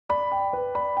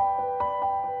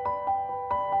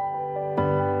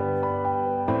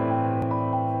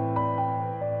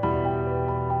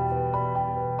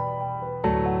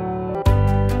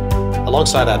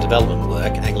Alongside our development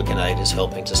work, Anglican Aid is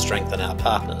helping to strengthen our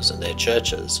partners and their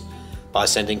churches by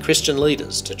sending Christian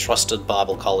leaders to trusted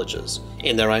Bible colleges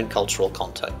in their own cultural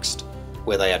context,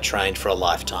 where they are trained for a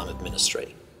lifetime of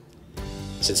ministry.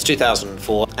 Since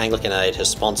 2004, Anglican Aid has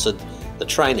sponsored the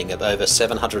training of over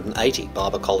 780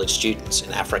 Bible college students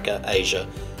in Africa, Asia,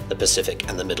 the Pacific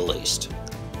and the Middle East.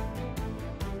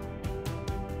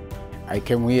 I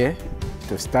came here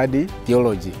to study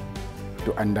theology,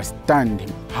 to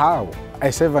understand how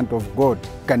a servant of God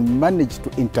can manage to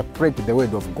interpret the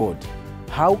Word of God.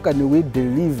 How can we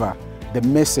deliver the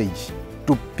message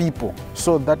to people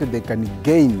so that they can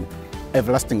gain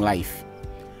everlasting life?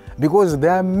 Because there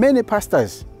are many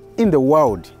pastors in the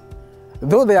world,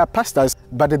 though they are pastors,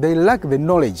 but they lack the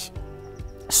knowledge.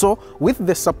 So with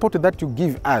the support that you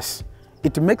give us,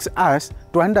 it makes us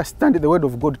to understand the Word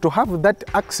of God, to have that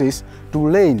access to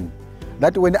learn,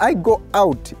 that when I go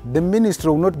out, the ministry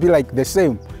will not be like the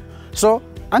same. So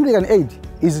Anglican Aid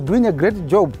is doing a great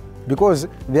job because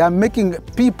they are making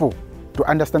people to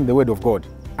understand the Word of God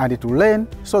and to learn,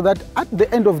 so that at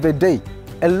the end of the day,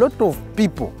 a lot of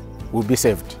people will be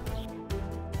saved.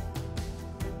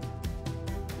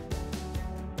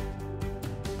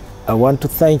 I want to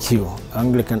thank you,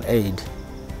 Anglican Aid,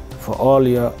 for all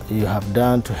you have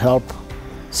done to help,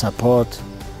 support,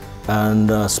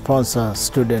 and sponsor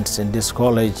students in this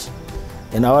college.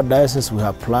 In our diocese, we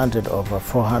have planted over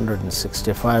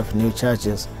 465 new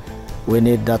churches. We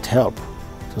need that help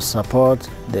to support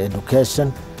the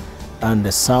education and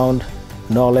the sound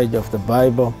knowledge of the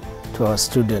Bible to our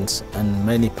students and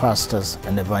many pastors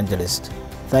and evangelists.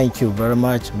 Thank you very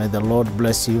much. May the Lord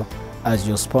bless you as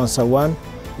you sponsor one,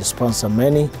 you sponsor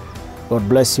many. God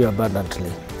bless you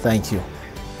abundantly. Thank you.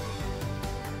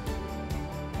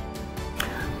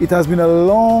 It has been a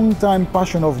long time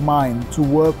passion of mine to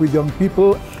work with young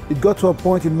people. It got to a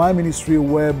point in my ministry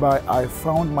whereby I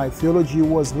found my theology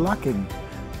was lacking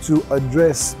to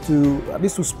address, at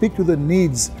least to speak to the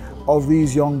needs of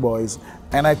these young boys.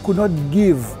 And I could not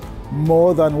give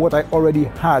more than what I already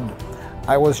had.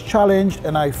 I was challenged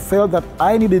and I felt that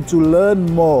I needed to learn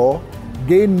more,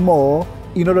 gain more,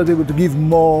 in order to be able to give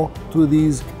more to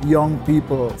these young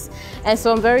people. And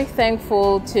so I'm very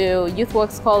thankful to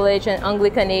YouthWorks College and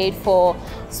Anglican Aid for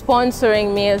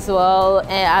sponsoring me as well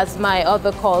as my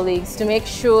other colleagues, to make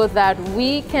sure that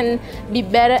we can be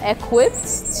better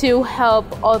equipped to help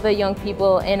other young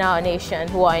people in our nation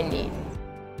who are in need.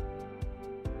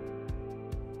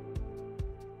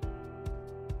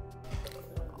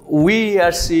 We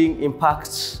are seeing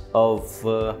impacts of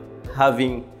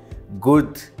having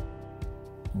good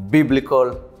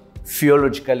biblical,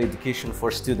 theological education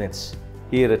for students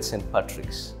here at St.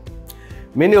 Patrick's.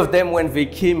 Many of them, when they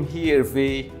came here,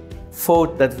 they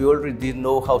thought that we already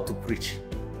know how to preach.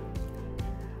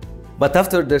 But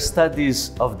after the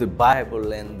studies of the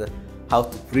Bible and how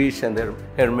to preach and their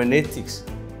hermeneutics,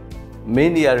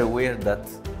 many are aware that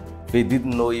they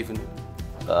didn't know even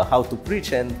how to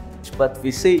preach. But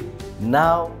we say,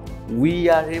 now we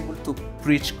are able to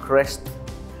preach Christ,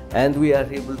 and we are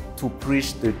able to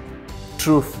preach the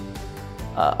truth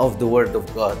of the Word of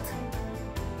God.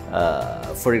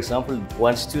 For example,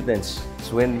 one student,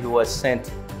 when he was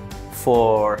sent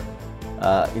for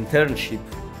internship,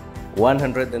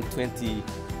 120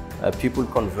 people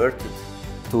converted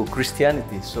to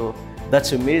Christianity. So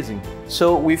that's amazing.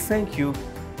 So we thank you,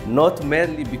 not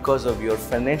merely because of your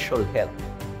financial help.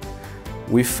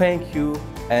 We thank you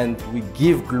and we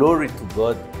give glory to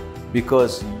God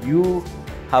because you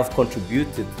have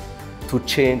contributed to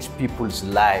change people's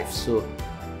lives. So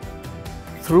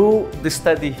through the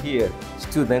study here,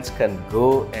 students can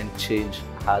go and change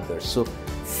others. So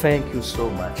thank you so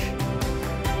much.